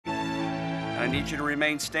And I need you to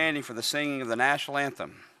remain standing for the singing of the national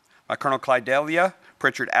anthem by Colonel Clydelia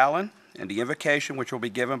Pritchard Allen and the invocation which will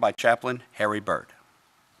be given by Chaplain Harry Byrd.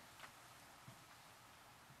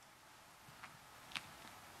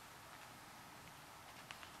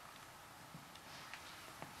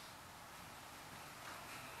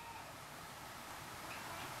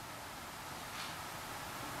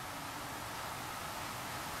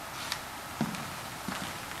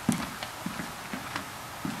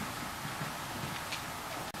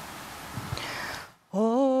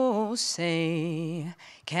 Oh, say,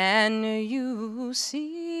 can you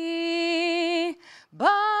see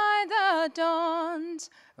by the dawn's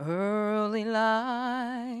early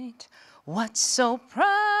light what so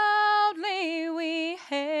proudly we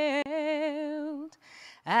hailed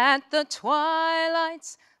at the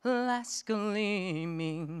twilight's last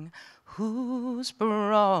gleaming, whose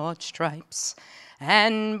broad stripes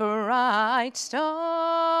and bright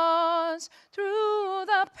stars through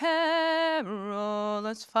the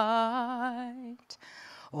perilous fight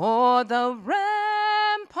o'er the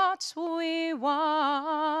ramparts we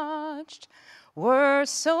watched were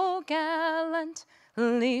so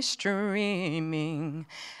gallantly streaming,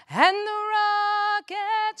 and the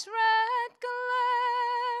rocket's red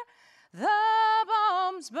glare, the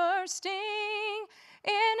bombs bursting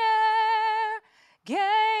in air,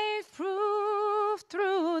 gave proof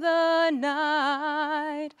through the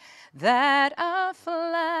night that our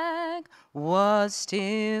flag was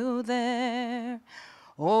still there.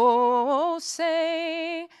 Oh,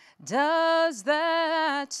 say, does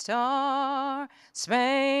that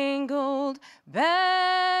star-spangled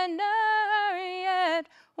banner yet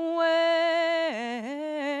wave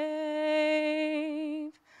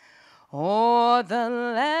o'er the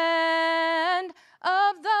land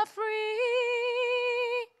of the free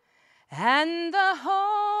and the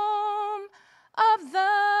home of the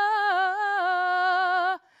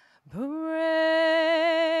brave?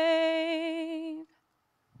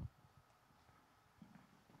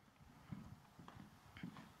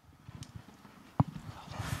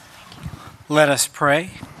 Let us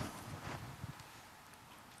pray.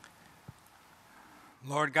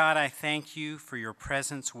 Lord God, I thank you for your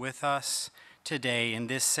presence with us today in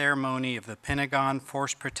this ceremony of the Pentagon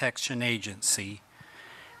Force Protection Agency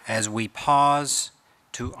as we pause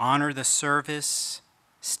to honor the service,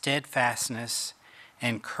 steadfastness,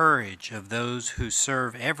 and courage of those who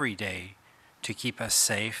serve every day to keep us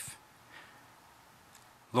safe.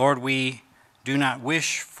 Lord, we do not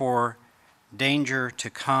wish for danger to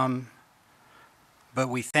come, but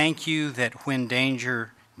we thank you that when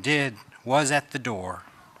danger was at the door,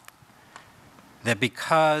 that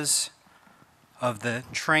because of the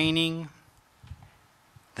training,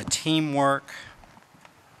 the teamwork,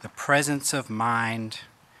 the presence of mind,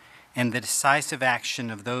 and the decisive action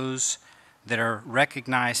of those that are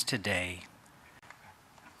recognized today,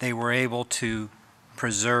 they were able to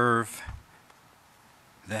preserve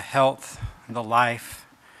the health, the life,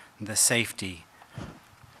 and the safety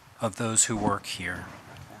of those who work here.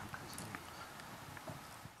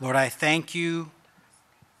 Lord, I thank you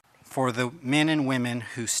for the men and women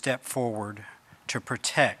who step forward to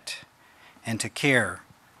protect and to care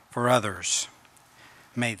for others.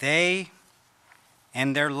 May they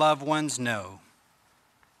and their loved ones know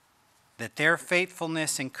that their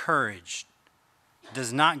faithfulness and courage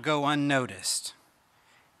does not go unnoticed,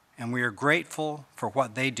 and we are grateful for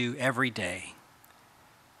what they do every day.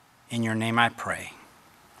 In your name I pray.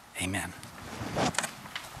 Amen.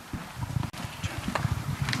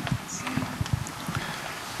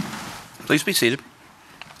 Please be seated.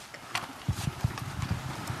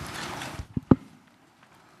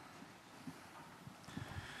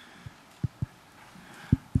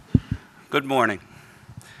 Good morning.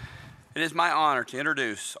 It is my honor to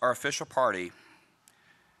introduce our official party.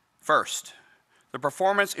 First, the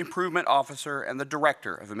Performance Improvement Officer and the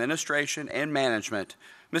Director of Administration and Management,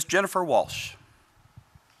 Ms. Jennifer Walsh.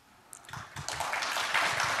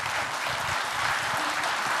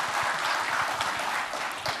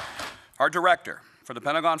 Our Director for the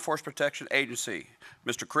Pentagon Force Protection Agency,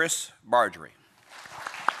 Mr. Chris Bargery.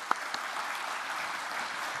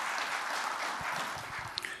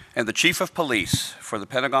 And the Chief of Police for the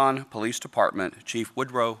Pentagon Police Department, Chief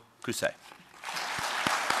Woodrow Cousset.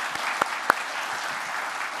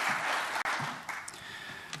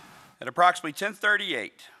 At approximately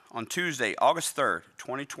 10:38 on Tuesday, August 3rd,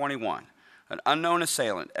 2021, an unknown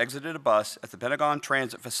assailant exited a bus at the Pentagon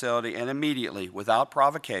Transit Facility and immediately, without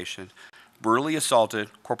provocation, brutally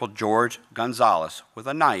assaulted Corporal George Gonzalez with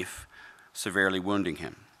a knife, severely wounding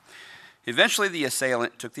him. Eventually, the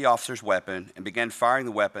assailant took the officer's weapon and began firing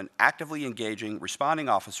the weapon, actively engaging responding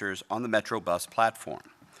officers on the Metro bus platform.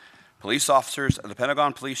 Police officers of the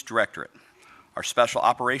Pentagon Police Directorate, our Special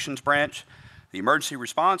Operations Branch, the Emergency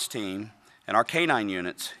Response Team, and our K-9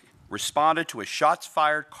 units responded to a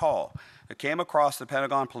shots-fired call that came across the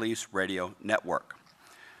Pentagon Police radio network.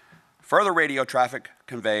 Further radio traffic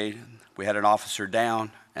conveyed we had an officer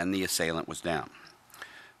down and the assailant was down.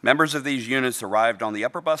 Members of these units arrived on the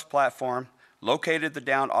upper bus platform, located the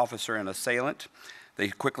downed officer and assailant. They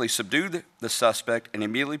quickly subdued the suspect and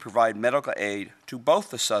immediately provided medical aid to both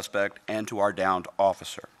the suspect and to our downed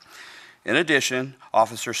officer. In addition,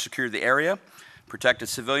 officers secured the area, protected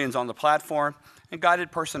civilians on the platform, and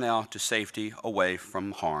guided personnel to safety away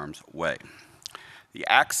from harm's way. The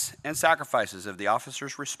acts and sacrifices of the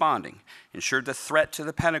officers responding ensured the threat to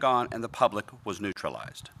the Pentagon and the public was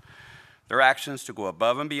neutralized. Their actions to go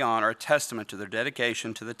above and beyond are a testament to their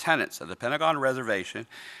dedication to the tenets of the Pentagon Reservation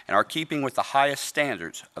and are keeping with the highest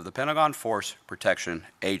standards of the Pentagon Force Protection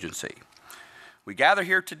Agency. We gather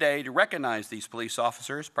here today to recognize these police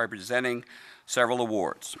officers by presenting several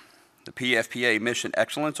awards. The PFPA Mission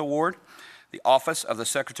Excellence Award, the Office of the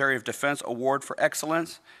Secretary of Defense Award for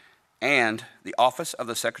Excellence, and the Office of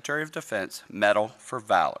the Secretary of Defense Medal for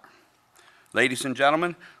Valor. Ladies and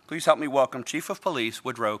gentlemen, please help me welcome Chief of Police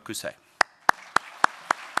Woodrow Cousset.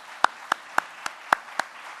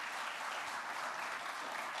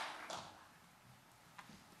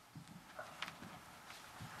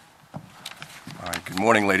 All right, good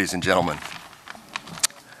morning, ladies and gentlemen.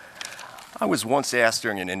 I was once asked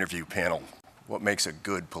during an interview panel what makes a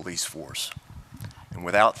good police force. And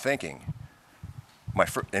without thinking, my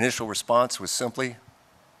initial response was simply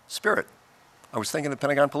spirit. I was thinking the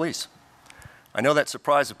Pentagon Police. I know that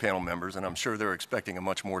surprised the panel members, and I'm sure they're expecting a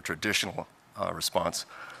much more traditional response,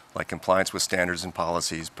 like compliance with standards and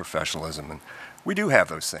policies, professionalism, and we do have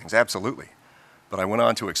those things, absolutely. But I went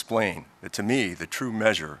on to explain that to me, the true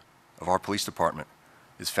measure of our police department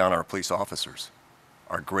is found in our police officers.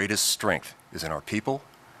 Our greatest strength is in our people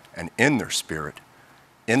and in their spirit,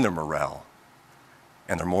 in their morale,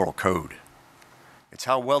 and their moral code. It's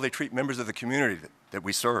how well they treat members of the community that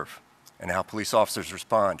we serve and how police officers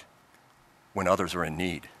respond when others are in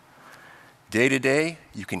need. Day to day,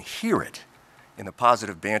 you can hear it in the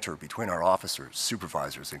positive banter between our officers,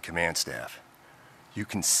 supervisors, and command staff. You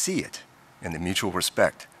can see it in the mutual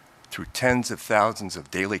respect through tens of thousands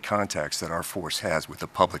of daily contacts that our force has with the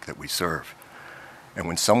public that we serve. And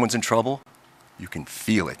when someone's in trouble, you can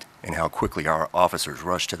feel it in how quickly our officers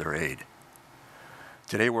rush to their aid.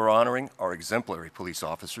 Today we're honoring our exemplary police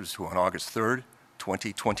officers who on August 3rd,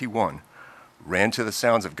 2021, ran to the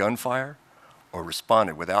sounds of gunfire or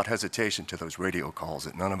responded without hesitation to those radio calls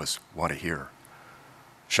that none of us want to hear.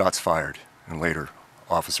 Shots fired, and later,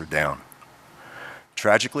 officer down.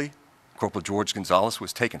 Tragically, Corporal George Gonzalez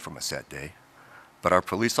was taken from us that day, but our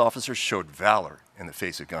police officers showed valor in the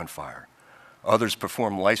face of gunfire. Others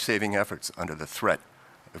performed life-saving efforts under the threat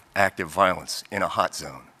of active violence in a hot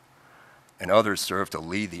zone. And others served to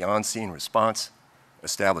lead the on-scene response,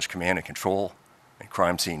 establish command and control, and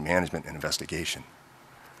crime scene management and investigation.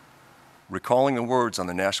 Recalling the words on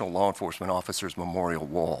the National Law Enforcement Officers Memorial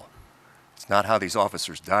Wall, it's not how these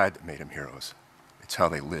officers died that made them heroes, it's how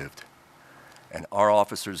they lived. And our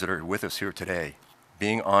officers that are with us here today,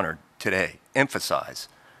 being honored today, epitomize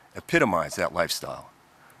that lifestyle.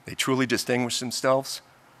 They truly distinguish themselves,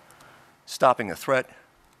 stopping a threat,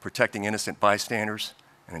 protecting innocent bystanders,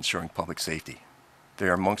 and ensuring public safety. They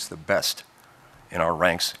are amongst the best in our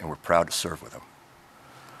ranks, and we're proud to serve with them.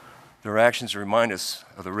 Their actions remind us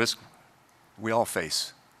of the risk we all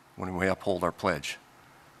face when we uphold our pledge.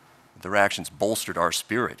 Their actions bolstered our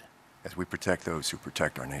spirit as we protect those who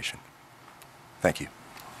protect our nation. Thank you.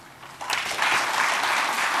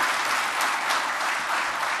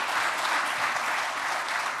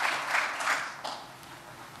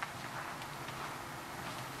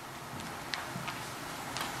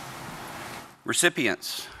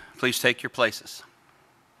 Recipients, please take your places.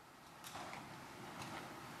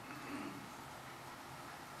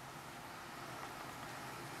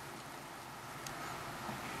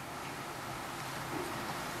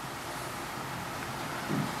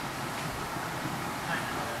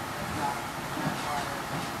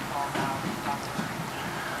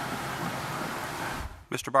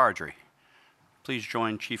 Mr. Bardry, please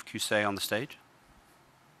join Chief Cousset on the stage.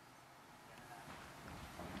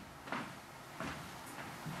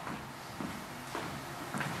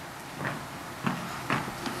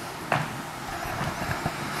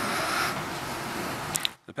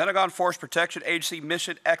 The Pentagon Force Protection Agency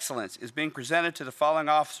Mission Excellence is being presented to the following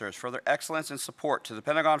officers for their excellence and support to the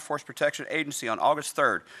Pentagon Force Protection Agency on August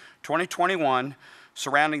 3rd, 2021,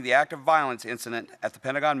 surrounding the active violence incident at the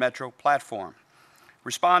Pentagon Metro platform.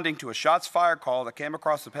 Responding to a shots fired call that came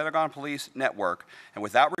across the Pentagon Police network, and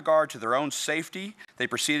without regard to their own safety, they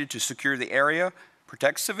proceeded to secure the area,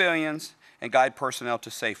 protect civilians, and guide personnel to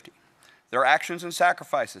safety. Their actions and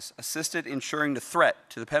sacrifices assisted ensuring the threat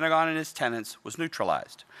to the Pentagon and its tenants was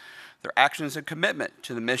neutralized. Their actions and commitment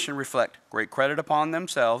to the mission reflect great credit upon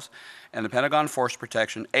themselves and the Pentagon Force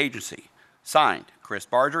Protection Agency. Signed, Chris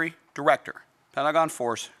Bargery, Director, Pentagon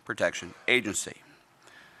Force Protection Agency.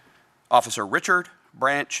 Officer Richard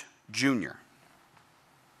Branch, Jr.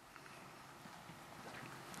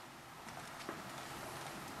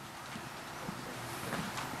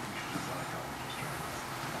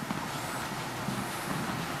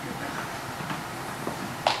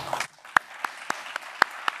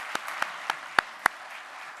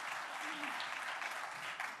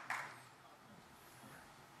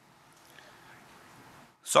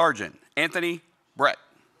 Sergeant Anthony Brett.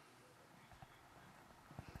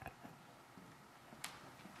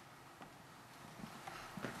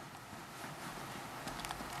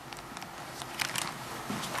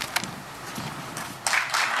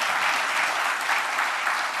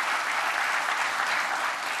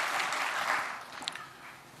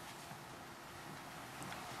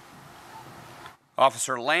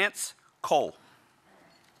 Officer Lance Cole.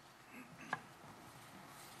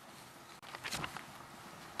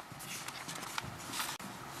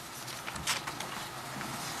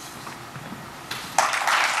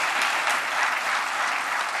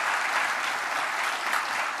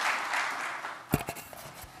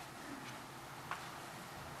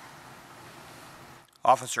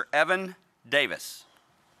 Officer Evan Davis.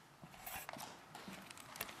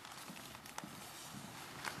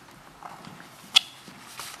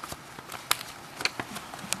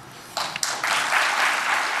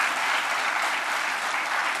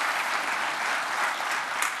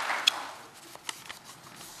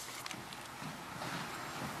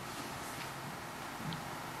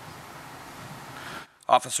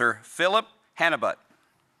 Officer Philip Hannibut.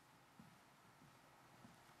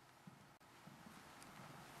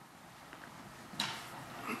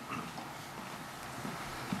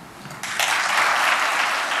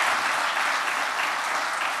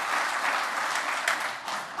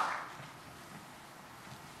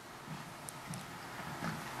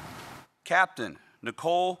 Captain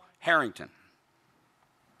Nicole Harrington.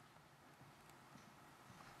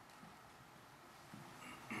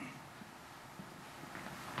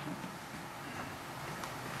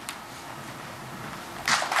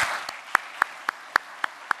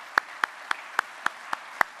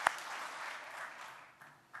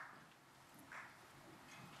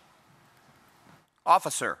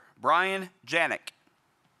 Officer Brian Janik.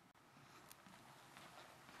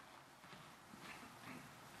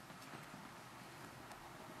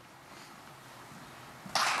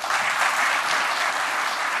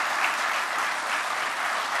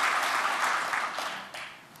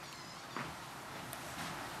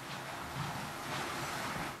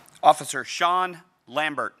 Officer Sean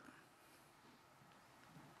Lambert.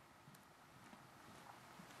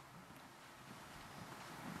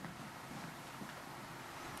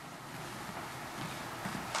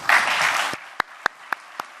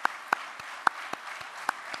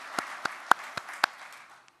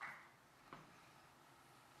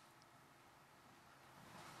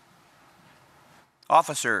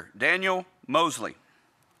 Officer Daniel Mosley.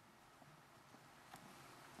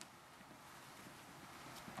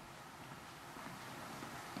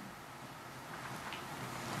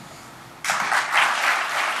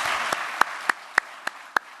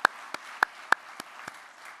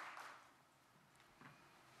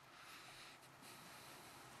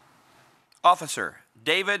 Officer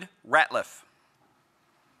David Ratliff.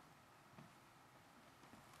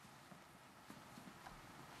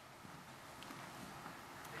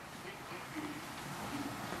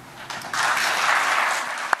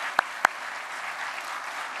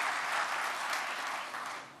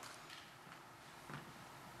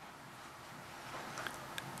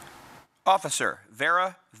 Officer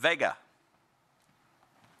Vera Vega.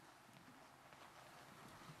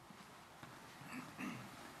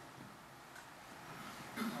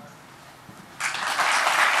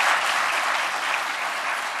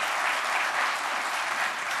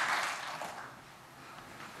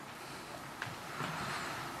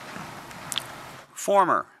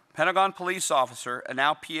 Former Pentagon police officer and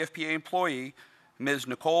now PFPA employee, Ms.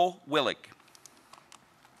 Nicole Willig.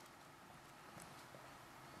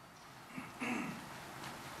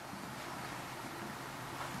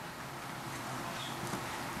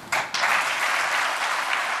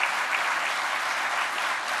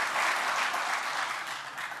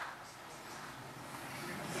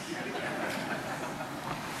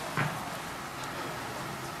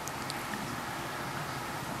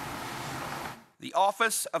 The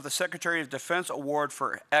Office of the Secretary of Defense Award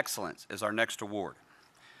for Excellence is our next award.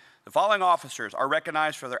 The following officers are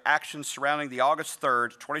recognized for their actions surrounding the August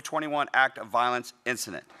 3rd, 2021 act of violence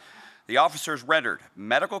incident. The officers rendered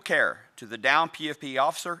medical care to the downed PFP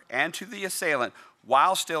officer and to the assailant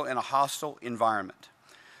while still in a hostile environment.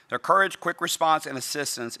 Their courage, quick response, and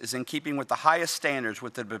assistance is in keeping with the highest standards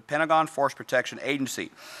within the Pentagon Force Protection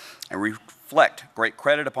Agency and reflect great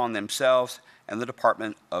credit upon themselves and the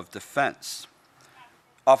Department of Defense.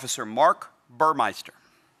 Officer Mark Burmeister.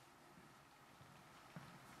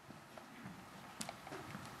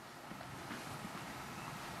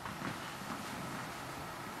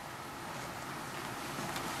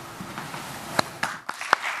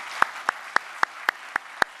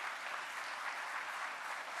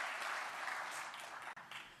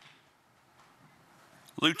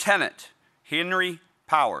 Lieutenant Henry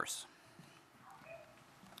Powers.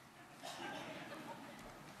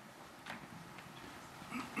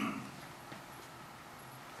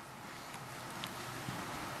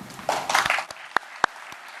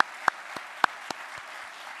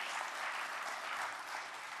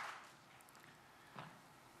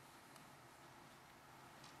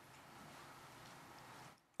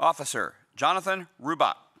 Officer Jonathan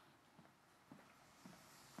Rubat.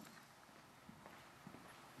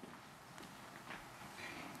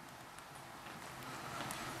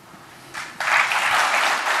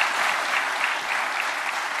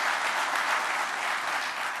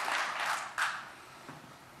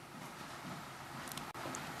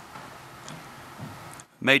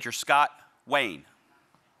 Major Scott Wayne.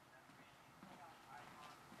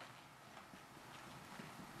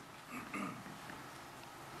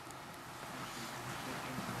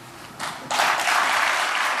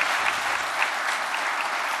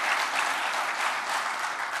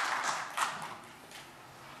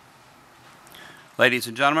 Ladies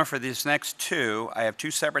and gentlemen, for these next two, I have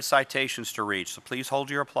two separate citations to read, so please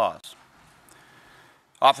hold your applause.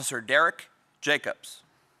 Officer Derek Jacobs.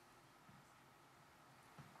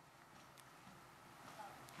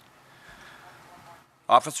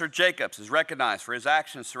 Officer Jacobs is recognized for his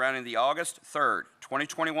actions surrounding the August 3rd,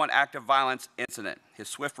 2021 act of violence incident. His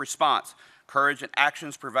swift response, courage, and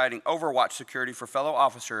actions providing overwatch security for fellow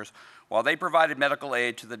officers while they provided medical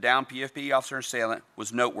aid to the downed PFP officer and assailant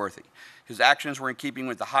was noteworthy. His actions were in keeping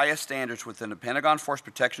with the highest standards within the Pentagon Force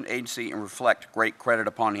Protection Agency and reflect great credit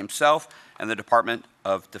upon himself and the Department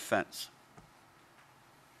of Defense.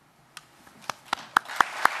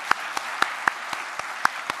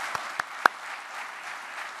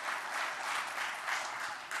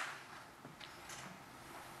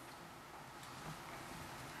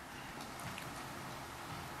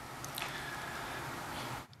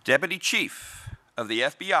 Deputy Chief of the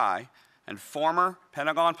FBI and former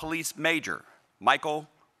Pentagon Police Major Michael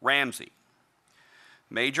Ramsey.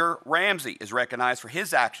 Major Ramsey is recognized for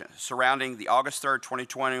his actions surrounding the August 3rd,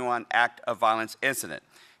 2021 act of violence incident.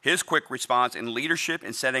 His quick response and leadership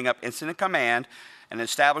in setting up incident command and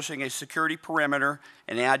establishing a security perimeter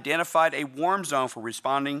and identified a warm zone for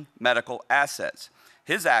responding medical assets.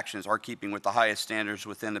 His actions are keeping with the highest standards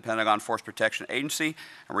within the Pentagon Force Protection Agency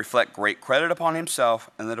and reflect great credit upon himself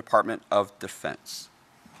and the Department of Defense.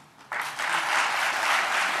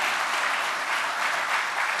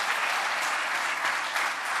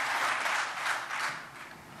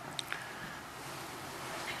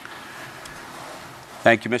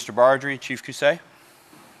 Thank you, Mr. Bardry. Chief Cussett.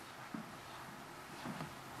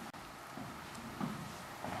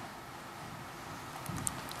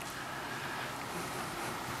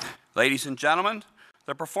 Ladies and gentlemen,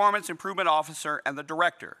 the Performance Improvement Officer and the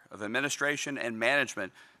Director of Administration and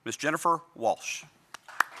Management, Ms. Jennifer Walsh.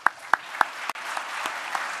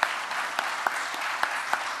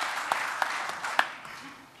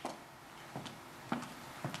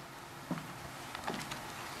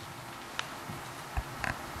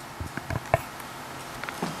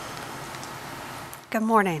 Good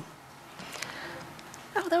morning.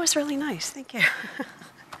 Oh, that was really nice. Thank you.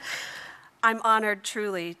 I'm honored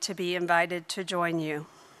truly to be invited to join you,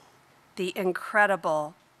 the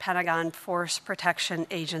incredible Pentagon Force Protection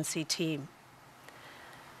Agency team.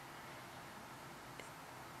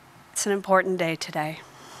 It's an important day today,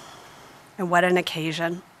 and what an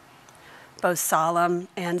occasion, both solemn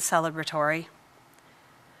and celebratory,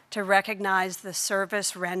 to recognize the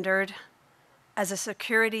service rendered as a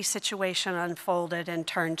security situation unfolded and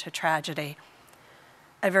turned to tragedy,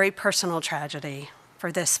 a very personal tragedy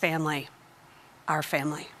for this family, our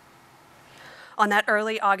family. On that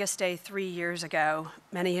early August day 3 years ago,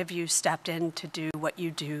 many of you stepped in to do what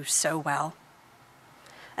you do so well.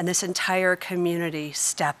 And this entire community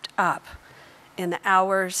stepped up in the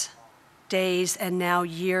hours, days, and now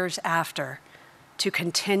years after, to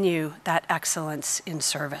continue that excellence in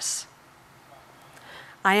service.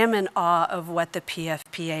 I am in awe of what the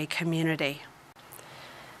PFPA community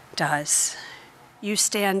does. You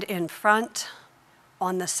stand in front,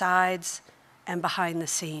 on the sides, and behind the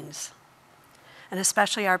scenes, and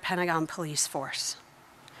especially our Pentagon police force.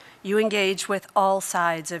 You engage with all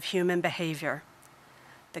sides of human behavior,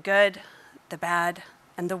 the good, the bad,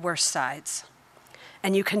 and the worst sides.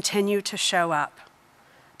 And you continue to show up,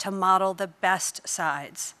 to model the best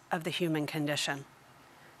sides of the human condition: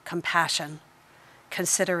 compassion,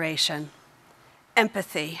 consideration,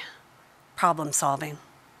 empathy, problem solving.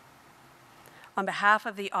 On behalf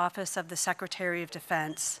of the Office of the Secretary of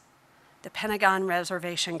Defense, the Pentagon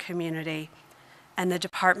Reservation Community, and the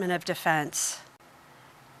Department of Defense,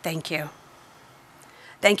 thank you.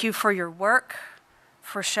 Thank you for your work,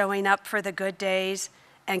 for showing up for the good days,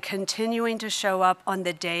 and continuing to show up on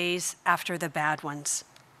the days after the bad ones.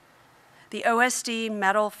 The OSD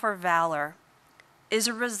Medal for Valor is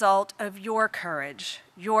a result of your courage,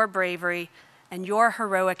 your bravery, and your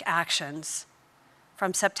heroic actions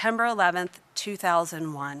from September 11th,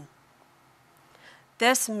 2001.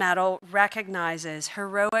 This medal recognizes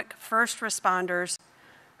heroic first responders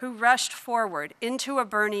who rushed forward into a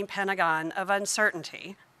burning Pentagon of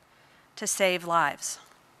uncertainty to save lives.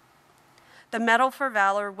 The Medal for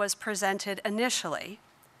Valor was presented initially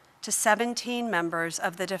to 17 members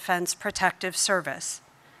of the Defense Protective Service,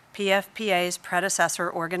 PFPA's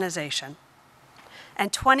predecessor organization,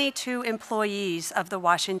 and 22 employees of the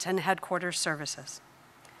Washington headquarters services.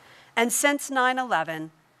 And since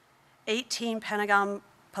 9/11, 18 Pentagon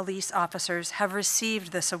police officers have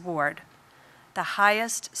received this award, the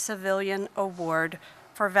highest civilian award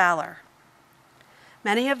for valor.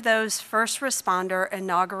 Many of those first responder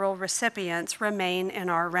inaugural recipients remain in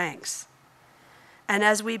our ranks. And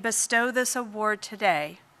as we bestow this award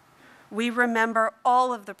today, we remember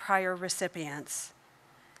all of the prior recipients,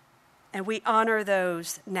 and we honor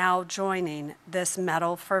those now joining this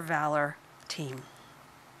Medal for Valor team.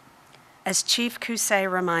 As Chief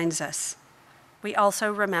Cousset reminds us, we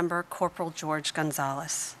also remember Corporal George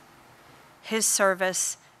Gonzalez, his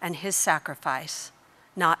service and his sacrifice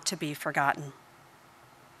not to be forgotten.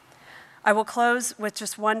 I will close with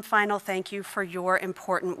just one final thank you for your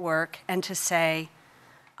important work, and to say,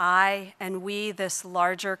 I and we, this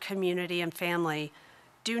larger community and family,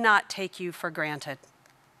 do not take you for granted.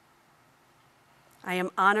 I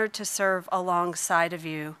am honored to serve alongside of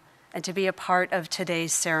you and to be a part of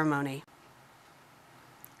today's ceremony,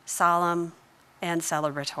 solemn and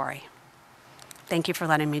celebratory. Thank you for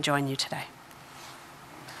letting me join you today.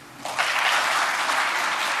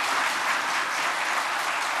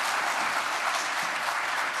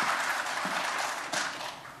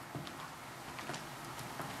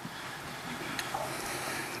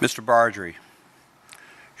 Mr. Bravery,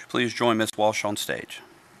 would you please join Ms. Walsh on stage?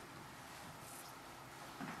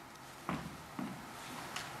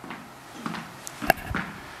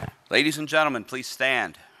 Ladies and gentlemen, please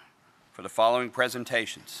stand for the following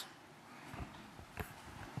presentations.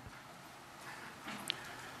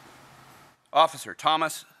 Officer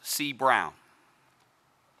Thomas C. Brown.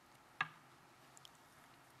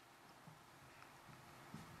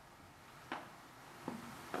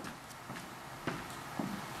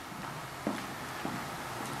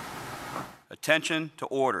 Attention to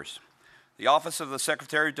orders. The Office of the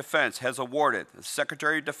Secretary of Defense has awarded the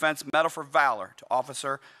Secretary of Defense Medal for Valor to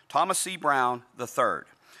Officer Thomas C. Brown III.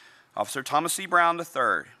 Officer Thomas C. Brown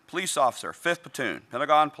III, Police Officer, 5th Platoon,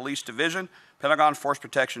 Pentagon Police Division, Pentagon Force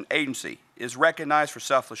Protection Agency, is recognized for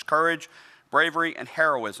selfless courage, bravery, and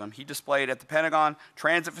heroism he displayed at the Pentagon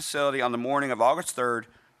Transit Facility on the morning of August 3rd,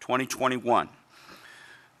 2021.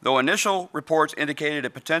 Though initial reports indicated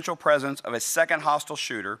a potential presence of a second hostile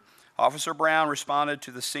shooter, Officer Brown responded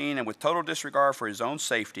to the scene, and with total disregard for his own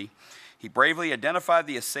safety, he bravely identified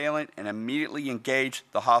the assailant and immediately engaged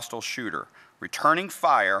the hostile shooter, returning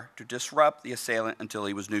fire to disrupt the assailant until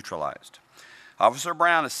he was neutralized. Officer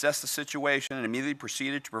Brown assessed the situation and immediately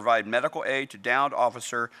proceeded to provide medical aid to downed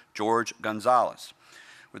Officer George Gonzalez.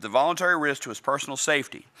 With the voluntary risk to his personal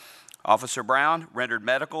safety, Officer Brown rendered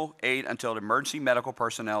medical aid until emergency medical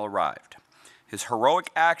personnel arrived. His heroic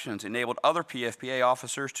actions enabled other PFPA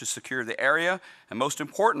officers to secure the area and, most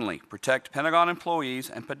importantly, protect Pentagon employees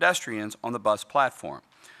and pedestrians on the bus platform.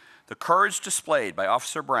 The courage displayed by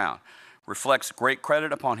Officer Brown reflects great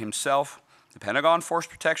credit upon himself, the Pentagon Force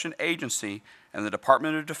Protection Agency, and the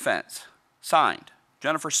Department of Defense. Signed,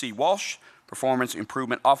 Jennifer C. Walsh, Performance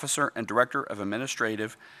Improvement Officer and Director of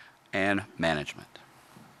Administrative and Management.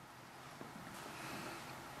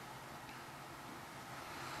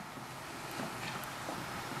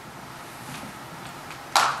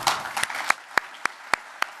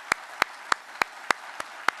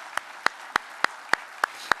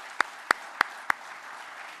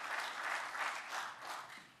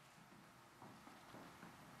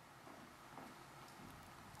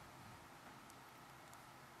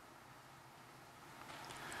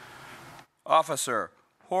 Officer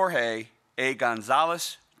Jorge A.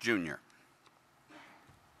 Gonzalez, Jr.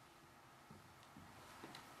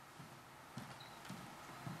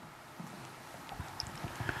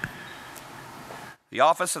 The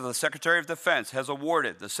Office of the Secretary of Defense has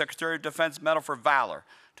awarded the Secretary of Defense Medal for Valor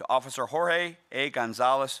to Officer Jorge A.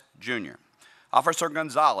 Gonzalez, Jr. Officer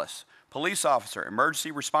Gonzalez, Police Officer,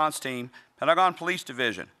 Emergency Response Team, Pentagon Police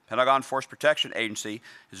Division, Pentagon Force Protection Agency,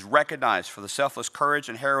 is recognized for the selfless courage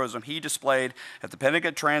and heroism he displayed at the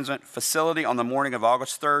Pentagon Transit Facility on the morning of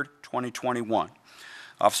August 3, 2021.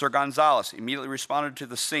 Officer Gonzalez immediately responded to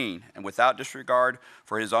the scene, and without disregard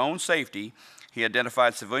for his own safety, he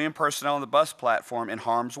identified civilian personnel on the bus platform in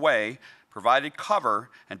harm's way, provided cover,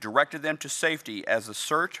 and directed them to safety as the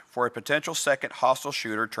search for a potential second hostile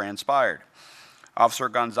shooter transpired. Officer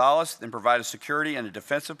Gonzalez then provided security in a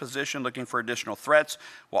defensive position looking for additional threats,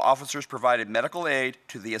 while officers provided medical aid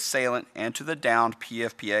to the assailant and to the downed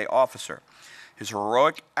PFPA officer. His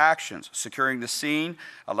heroic actions securing the scene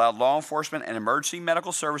allowed law enforcement and emergency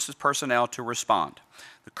medical services personnel to respond.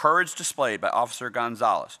 The courage displayed by Officer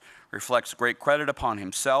Gonzalez reflects great credit upon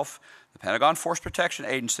himself, the Pentagon Force Protection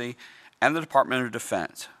Agency, and the Department of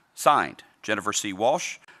Defense. Signed, Jennifer C.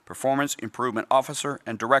 Walsh, Performance Improvement Officer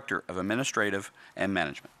and Director of Administrative and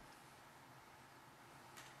Management.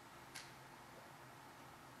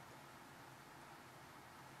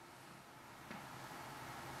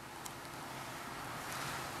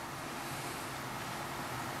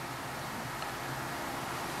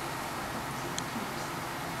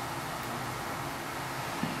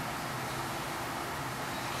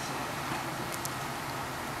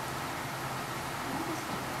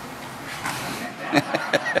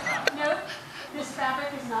 No, this fabric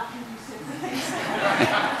is not conducive to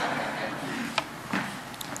things.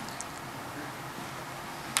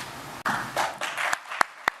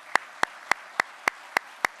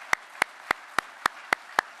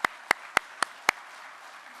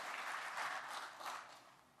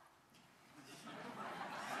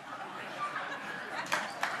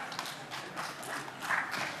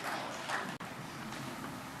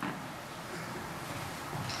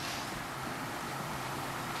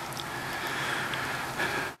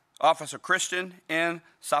 Officer Christian N.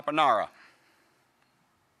 Sapanara.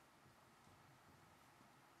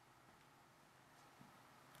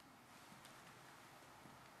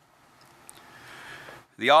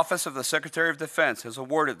 The Office of the Secretary of Defense has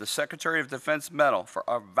awarded the Secretary of Defense Medal for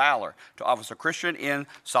Valor to Officer Christian N.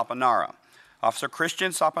 Sapanara. Officer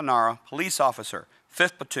Christian Sapanara, Police Officer,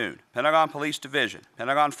 5th Platoon, Pentagon Police Division,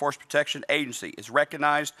 Pentagon Force Protection Agency, is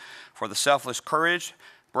recognized for the selfless courage,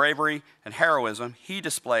 bravery, and heroism he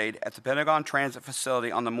displayed at the Pentagon Transit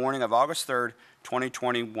Facility on the morning of August 3,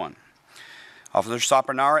 2021. Officer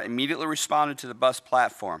Sapanara immediately responded to the bus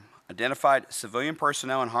platform, identified civilian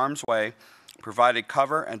personnel in harm's way, provided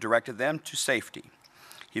cover, and directed them to safety.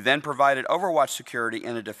 He then provided overwatch security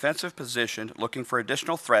in a defensive position looking for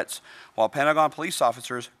additional threats, while Pentagon police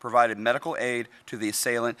officers provided medical aid to the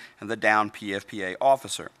assailant and the downed PFPA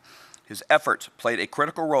officer. His efforts played a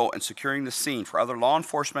critical role in securing the scene for other law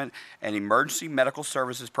enforcement and emergency medical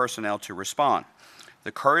services personnel to respond.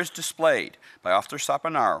 The courage displayed by Officer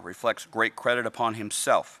Sapanara reflects great credit upon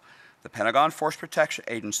himself, the Pentagon Force Protection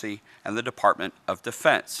Agency, and the Department of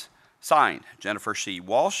Defense. Signed, Jennifer C.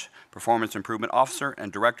 Walsh, Performance Improvement Officer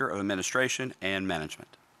and Director of Administration and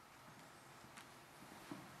Management.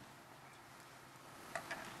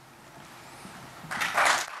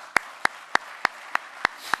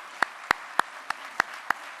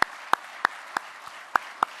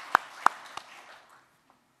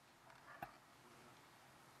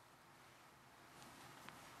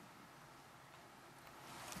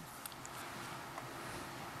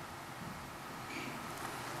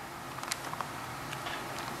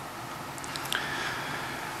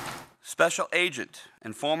 Special Agent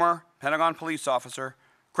and former Pentagon police officer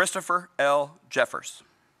Christopher L. Jeffers.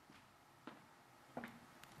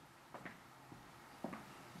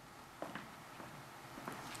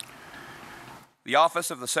 The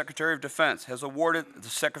Office of the Secretary of Defense has awarded the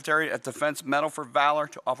Secretary of Defense Medal for Valor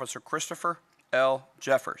to Officer Christopher L.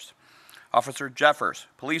 Jeffers. Officer Jeffers,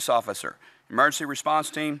 Police Officer, Emergency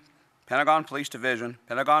Response Team, Pentagon Police Division,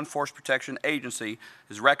 Pentagon Force Protection Agency,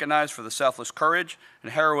 is recognized for the selfless courage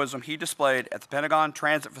and heroism he displayed at the Pentagon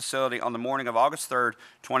Transit Facility on the morning of August 3,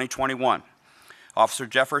 2021. Officer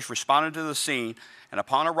Jeffers responded to the scene, and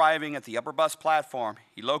upon arriving at the upper bus platform,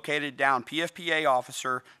 he located down PFPA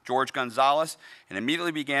officer George Gonzalez and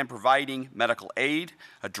immediately began providing medical aid,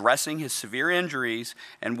 addressing his severe injuries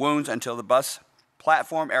and wounds until the bus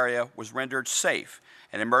platform area was rendered safe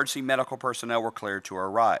and emergency medical personnel were cleared to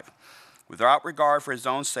arrive. Without regard for his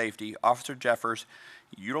own safety, Officer Jeffers,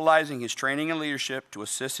 utilizing his training and leadership to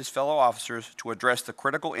assist his fellow officers to address the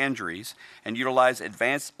critical injuries and utilize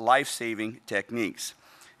advanced life-saving techniques.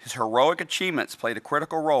 His heroic achievements played a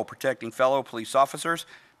critical role protecting fellow police officers,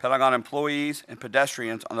 Pentagon employees, and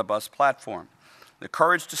pedestrians on the bus platform. The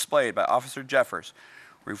courage displayed by Officer Jeffers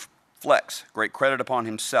reflects great credit upon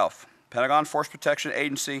himself, Pentagon Force Protection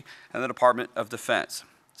Agency, and the Department of Defense.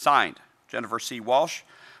 Signed, Jennifer C. Walsh,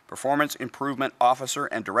 Performance Improvement Officer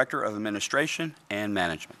and Director of Administration and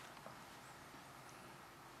Management.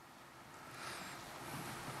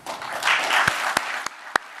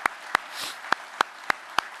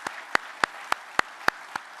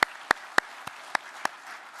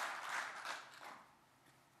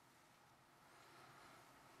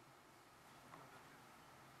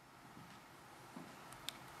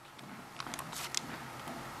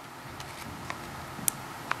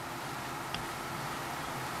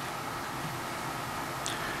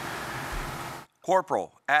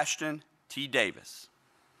 Corporal Ashton T. Davis.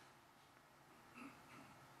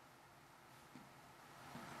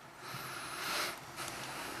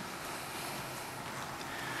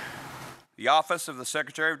 The Office of the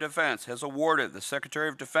Secretary of Defense has awarded the Secretary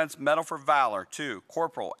of Defense Medal for Valor to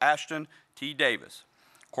Corporal Ashton T. Davis.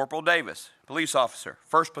 Corporal Davis, police officer,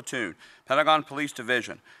 1st Platoon, Pentagon Police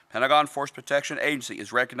Division, Pentagon Force Protection Agency,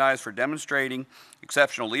 is recognized for demonstrating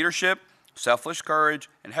exceptional leadership, selfless courage,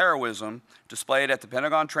 and heroism displayed at the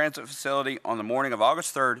Pentagon Transit Facility on the morning of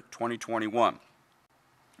August 3, 2021.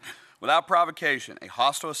 Without provocation, a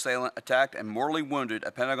hostile assailant attacked and mortally wounded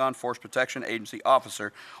a Pentagon Force Protection Agency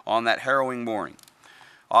officer on that harrowing morning.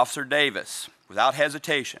 Officer Davis, without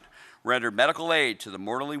hesitation, rendered medical aid to the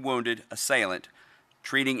mortally wounded assailant,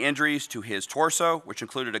 treating injuries to his torso, which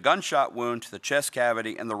included a gunshot wound to the chest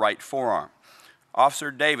cavity and the right forearm.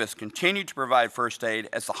 Officer Davis continued to provide first aid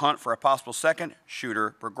as the hunt for a possible second shooter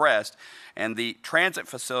progressed, and the transit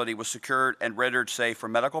facility was secured and rendered safe for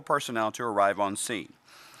medical personnel to arrive on scene.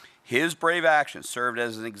 His brave actions served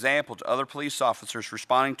as an example to other police officers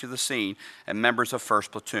responding to the scene and members of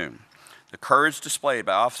 1st Platoon. The courage displayed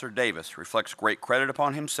by Officer Davis reflects great credit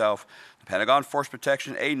upon himself, the Pentagon Force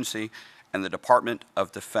Protection Agency, and the Department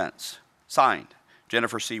of Defense. Signed,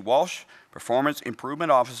 Jennifer C. Walsh, Performance Improvement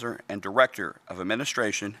Officer and Director of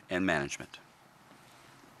Administration and Management.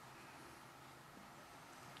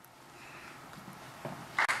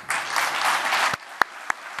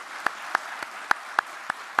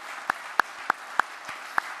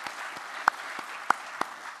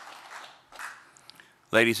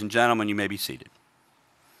 Ladies and gentlemen, you may be seated.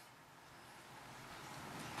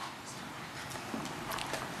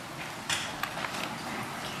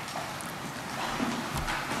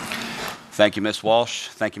 Thank you, Ms. Walsh.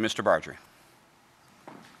 Thank you, Mr. Bardry.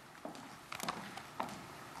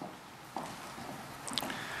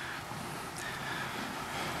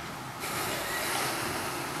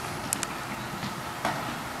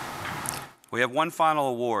 We have one final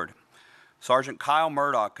award. Sergeant Kyle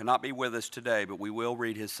Murdoch cannot be with us today, but we will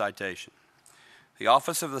read his citation. The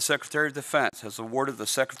Office of the Secretary of Defense has awarded the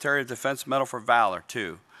Secretary of Defense Medal for Valor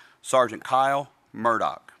to Sergeant Kyle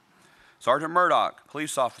Murdoch. Sergeant Murdoch,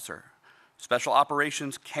 police officer, Special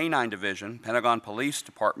Operations K-9 Division, Pentagon Police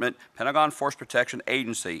Department, Pentagon Force Protection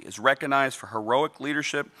Agency, is recognized for heroic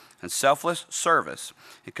leadership and selfless service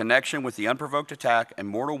in connection with the unprovoked attack and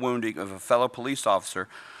mortal wounding of a fellow police officer,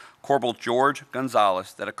 Corporal George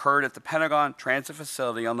Gonzalez, that occurred at the Pentagon Transit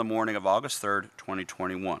Facility on the morning of August 3,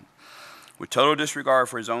 2021. With total disregard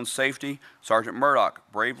for his own safety, Sergeant Murdoch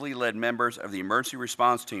bravely led members of the emergency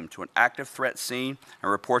response team to an active threat scene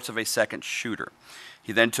and reports of a second shooter.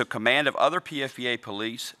 He then took command of other PFPA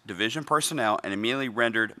police division personnel and immediately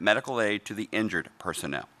rendered medical aid to the injured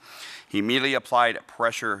personnel. He immediately applied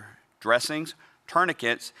pressure dressings,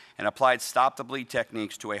 tourniquets, and applied stop-the-bleed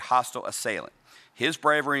techniques to a hostile assailant. His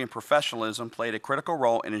bravery and professionalism played a critical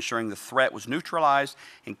role in ensuring the threat was neutralized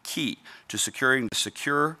and key to securing the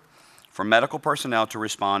secure for medical personnel to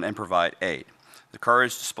respond and provide aid. The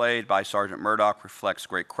courage displayed by Sergeant Murdoch reflects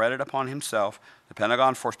great credit upon himself, the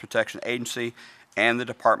Pentagon Force Protection Agency, and the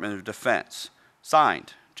Department of Defense.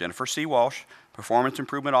 Signed, Jennifer C. Walsh, Performance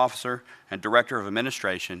Improvement Officer and Director of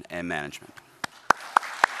Administration and Management.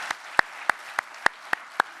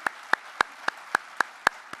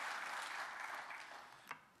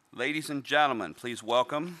 Ladies and gentlemen, please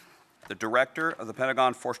welcome the Director of the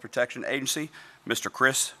Pentagon Force Protection Agency, Mr.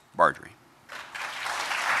 Chris Bardry.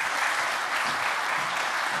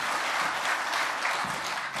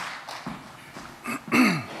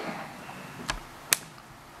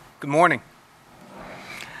 Good morning.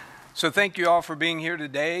 So thank you all for being here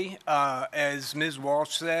today. As Ms.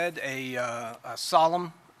 Walsh said, a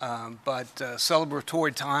solemn but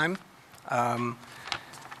celebratory time.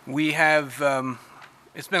 We have,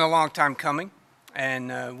 it's been a long time coming,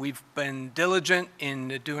 and we've been diligent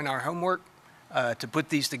in doing our homework to put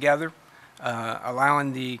these together,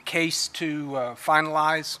 allowing the case to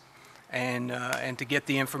finalize and to get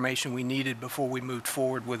the information we needed before we moved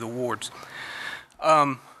forward with awards.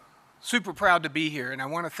 Super proud to be here, and I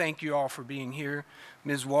want to thank you all for being here.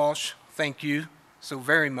 Ms. Walsh, thank you so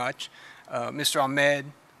very much. Mr. Ahmed,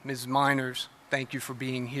 Ms. Miners, thank you for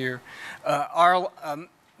being here. Mr.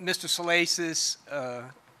 Salasis,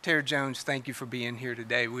 Tara Jones, thank you for being here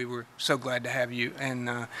today. We were so glad to have you. And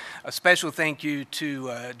a special thank you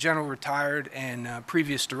to General Retired and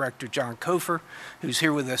previous Director John Kofer, who's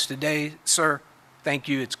here with us today. Sir, thank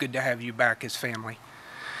you. It's good to have you back as family.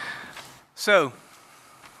 So,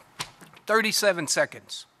 37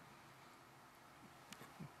 seconds.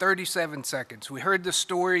 37 seconds. We heard the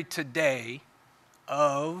story today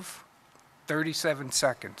of 37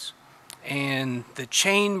 seconds and the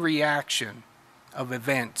chain reaction of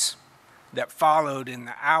events that followed in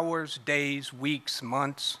the hours, days, weeks,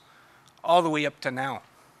 months, all the way up to now.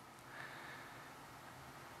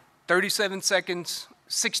 37 seconds,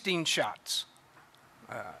 16 shots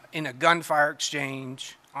in a gunfire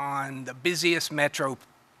exchange on the busiest metro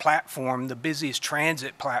platform, the busiest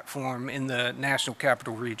transit platform in the National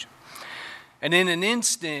Capital Region. And in an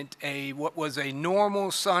instant, what was a normal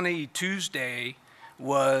sunny Tuesday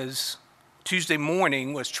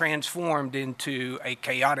morning was transformed into a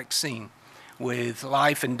chaotic scene with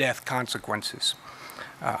life and death consequences.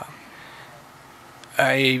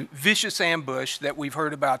 A vicious ambush that we've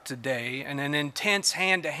heard about today, and an intense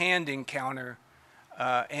hand-to-hand encounter.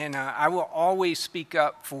 And I will always speak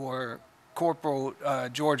up for Corporal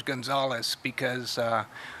George Gonzalez, because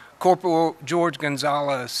Corporal George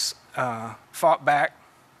Gonzalez fought back,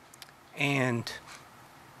 and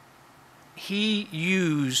he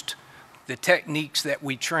used the techniques that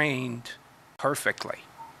we trained perfectly,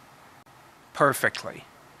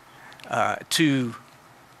 to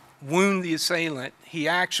wound the assailant. He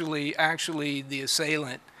actually the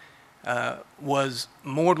assailant was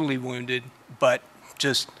mortally wounded, but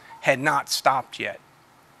just had not stopped yet.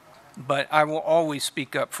 But I will always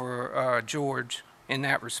speak up for George in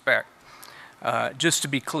that respect, just to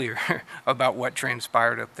be clear about what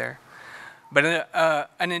transpired up there. But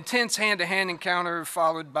an intense hand-to-hand encounter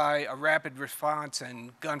followed by a rapid response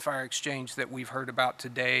and gunfire exchange that we've heard about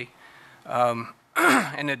today,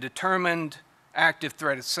 and a determined active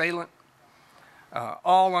threat assailant,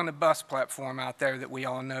 all on a bus platform out there that we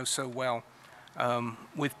all know so well,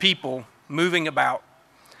 with people moving about.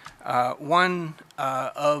 One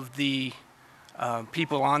of the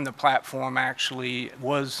people on the platform actually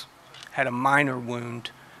had a minor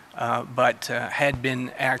wound, but had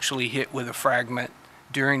been actually hit with a fragment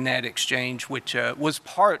during that exchange, which was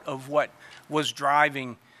part of what was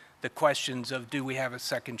driving the questions of, do we have a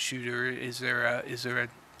second shooter? Is there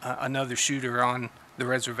another shooter on the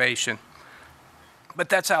reservation? But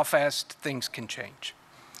that's how fast things can change.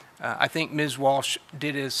 I think Ms. Walsh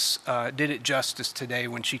did it justice today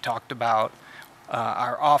when she talked about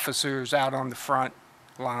our officers out on the front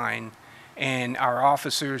line and our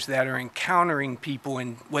officers that are encountering people,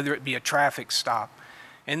 in whether it be a traffic stop,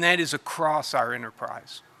 and that is across our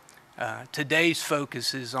enterprise. Today's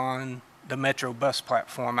focus is on the Metro bus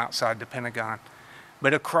platform outside the Pentagon,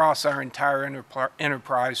 but across our entire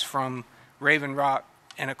enterprise, from Raven Rock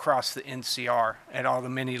and across the NCR at all the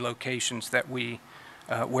many locations that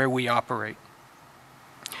where we operate.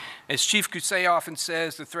 As Chief Cousset often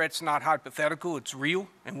says, the threat's not hypothetical, it's real,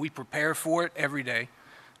 and we prepare for it every day.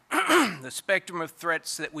 The spectrum of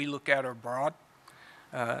threats that we look at are broad.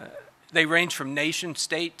 They range from nation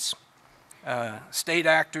states, state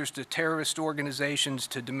actors, to terrorist organizations,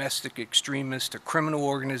 to domestic extremists, to criminal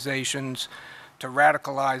organizations, to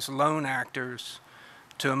radicalized lone actors,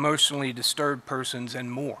 to emotionally disturbed persons,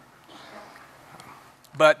 and more.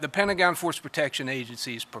 But the Pentagon Force Protection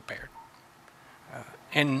Agency is prepared,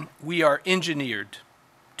 and we are engineered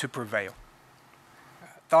to prevail.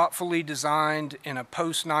 Thoughtfully designed in a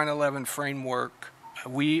post-9/11 framework,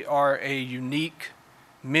 we are a unique,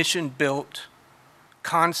 mission-built,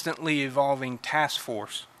 constantly evolving task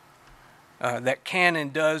force that can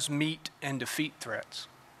and does meet and defeat threats,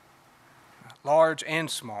 large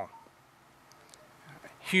and small,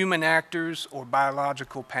 human actors or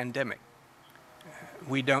biological pandemic.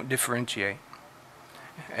 We don't differentiate.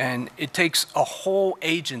 And it takes a whole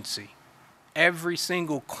agency, every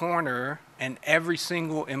single corner and every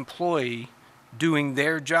single employee doing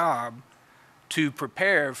their job to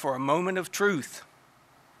prepare for a moment of truth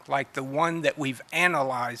like the one that we've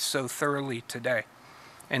analyzed so thoroughly today.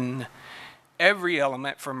 And every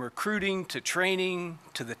element, from recruiting to training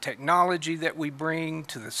to the technology that we bring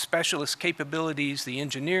to the specialist capabilities, the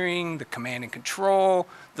engineering, the command and control,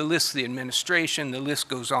 the list, the administration, the list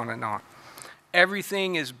goes on and on.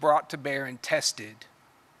 Everything is brought to bear and tested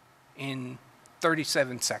in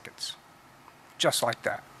 37 seconds, just like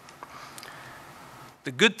that.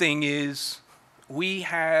 The good thing is we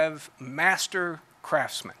have master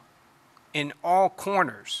craftsmen in all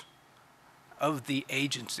corners of the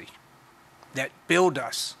agency that build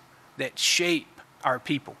us, that shape our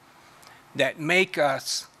people, that make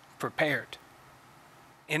us prepared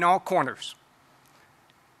in all corners.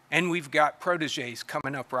 And we've got proteges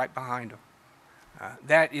coming up right behind them.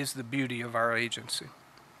 That is the beauty of our agency.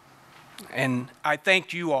 And I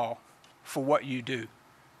thank you all for what you do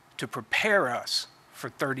to prepare us for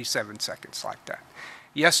 37 seconds like that.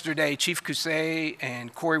 Yesterday, Chief Cousset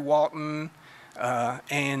and Corey Walton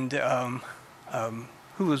and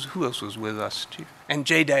who else was with us, Chief? And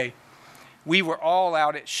Jay Day. We were all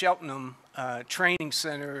out at Cheltenham Training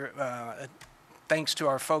Center, thanks to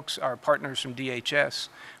our folks, our partners from DHS.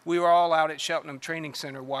 We were all out at Cheltenham Training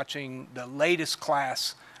Center watching the latest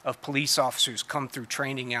class of police officers come through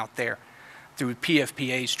training out there, through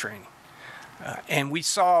PFPA's training. And we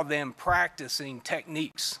saw them practicing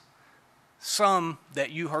techniques, some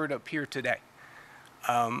that you heard up here today.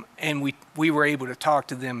 And we were able to talk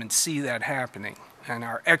to them and see that happening. And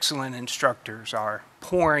our excellent instructors are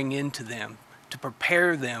pouring into them to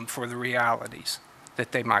prepare them for the realities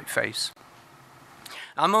that they might face.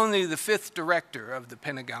 I'm only the 5th director of the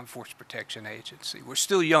Pentagon Force Protection Agency. We're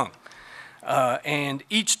still young. And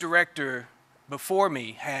each director before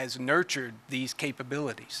me has nurtured these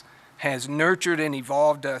capabilities, has nurtured and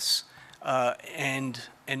evolved us and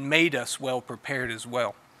made us well prepared as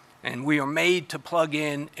well. And we are made to plug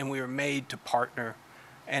in, and we are made to partner,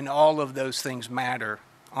 and all of those things matter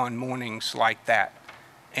on mornings like that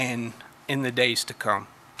and in the days to come.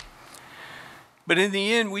 But in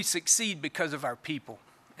the end, we succeed because of our people.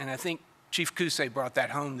 And I think Chief Cousset brought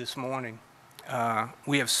that home this morning.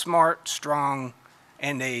 We have smart, strong,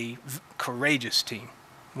 and a courageous team.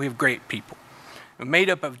 We have great people. We're made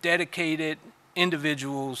up of dedicated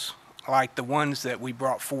individuals like the ones that we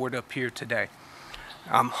brought forward up here today.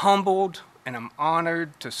 I'm humbled and I'm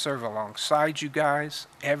honored to serve alongside you guys,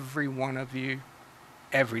 every one of you,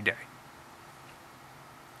 every day.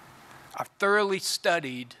 I've thoroughly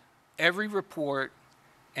studied every report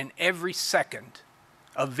and every second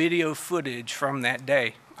of video footage from that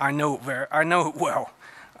day. I know it well.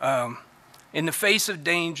 In the face of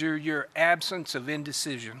danger, your absence of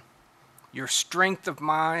indecision, your strength of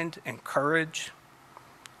mind and courage,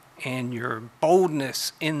 and your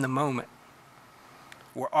boldness in the moment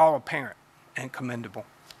were all apparent and commendable.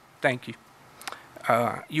 Thank you.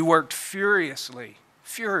 You worked furiously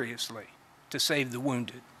to save the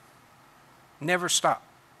wounded. Never stopped.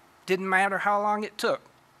 Didn't matter how long it took.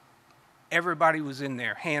 Everybody was in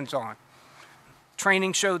there, hands-on.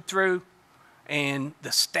 Training showed through, and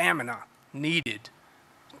the stamina needed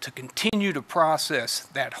to continue to process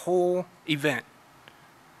that whole event.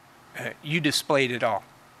 You displayed it all.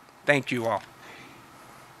 Thank you all.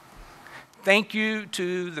 Thank you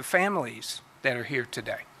to the families that are here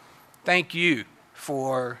today. Thank you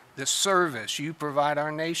for the service you provide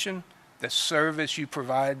our nation, the service you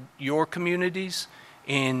provide your communities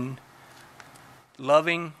in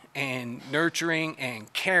loving and nurturing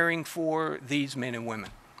and caring for these men and women.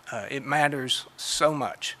 It matters so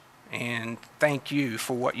much, and thank you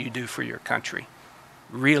for what you do for your country.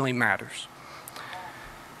 Really matters.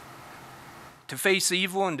 To face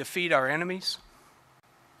evil and defeat our enemies,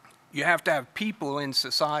 you have to have people in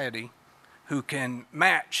society who can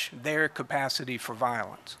match their capacity for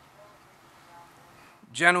violence.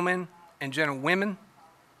 Gentlemen and gentlewomen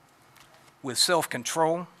with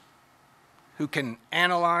self-control, who can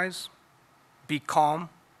analyze, be calm,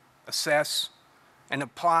 assess, and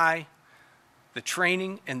apply the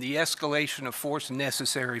training and the escalation of force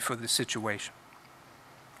necessary for the situation.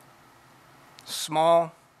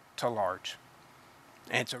 Small to large.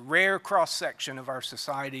 And it's a rare cross-section of our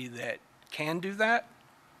society that can do that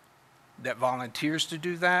volunteers to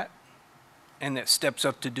do that, and that steps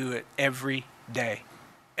up to do it every day.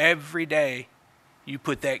 Every day you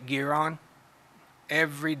put that gear on,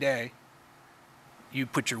 every day you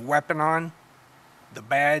put your weapon on, the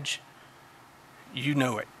badge, you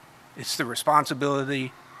know it. It's the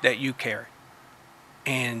responsibility that you carry,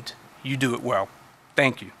 and you do it well.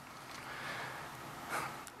 Thank you.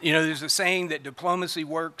 You know, there's a saying that diplomacy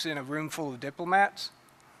works in a room full of diplomats.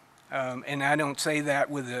 And I don't say that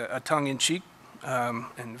with a tongue-in-cheek.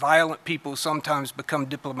 And violent people sometimes become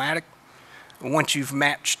diplomatic once you've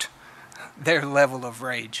matched their level of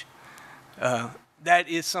rage. That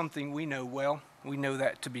is something we know well. We know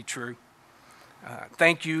that to be true.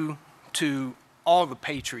 Thank you to all the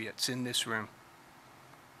patriots in this room,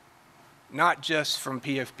 not just from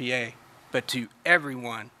PFPA, but to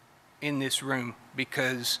everyone in this room,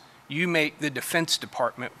 because you make the Defense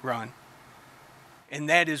Department run. And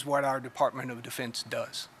that is what our Department of Defense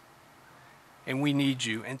does. And we need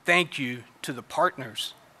you. And thank you to the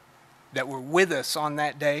partners that were with us on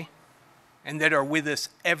that day and that are with us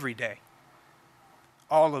every day.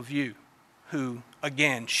 All of you who,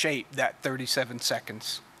 again, shaped that 37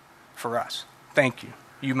 seconds for us. Thank you.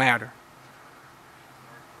 You matter.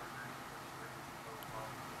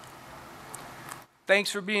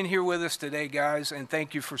 Thanks for being here with us today, guys, and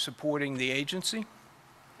thank you for supporting the agency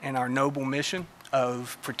and our noble mission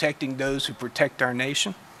of protecting those who protect our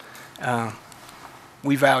nation.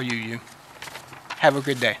 We value you. Have a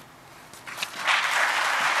good day.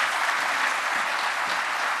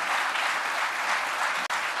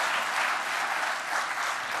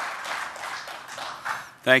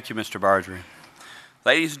 Thank you, Mr. Bardry.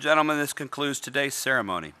 Ladies and gentlemen, this concludes today's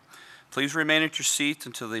ceremony. Please remain at your seats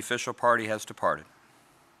until the official party has departed.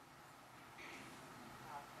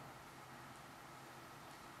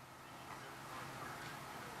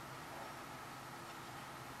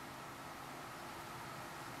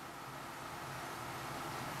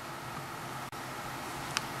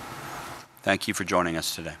 Thank you for joining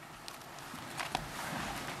us today.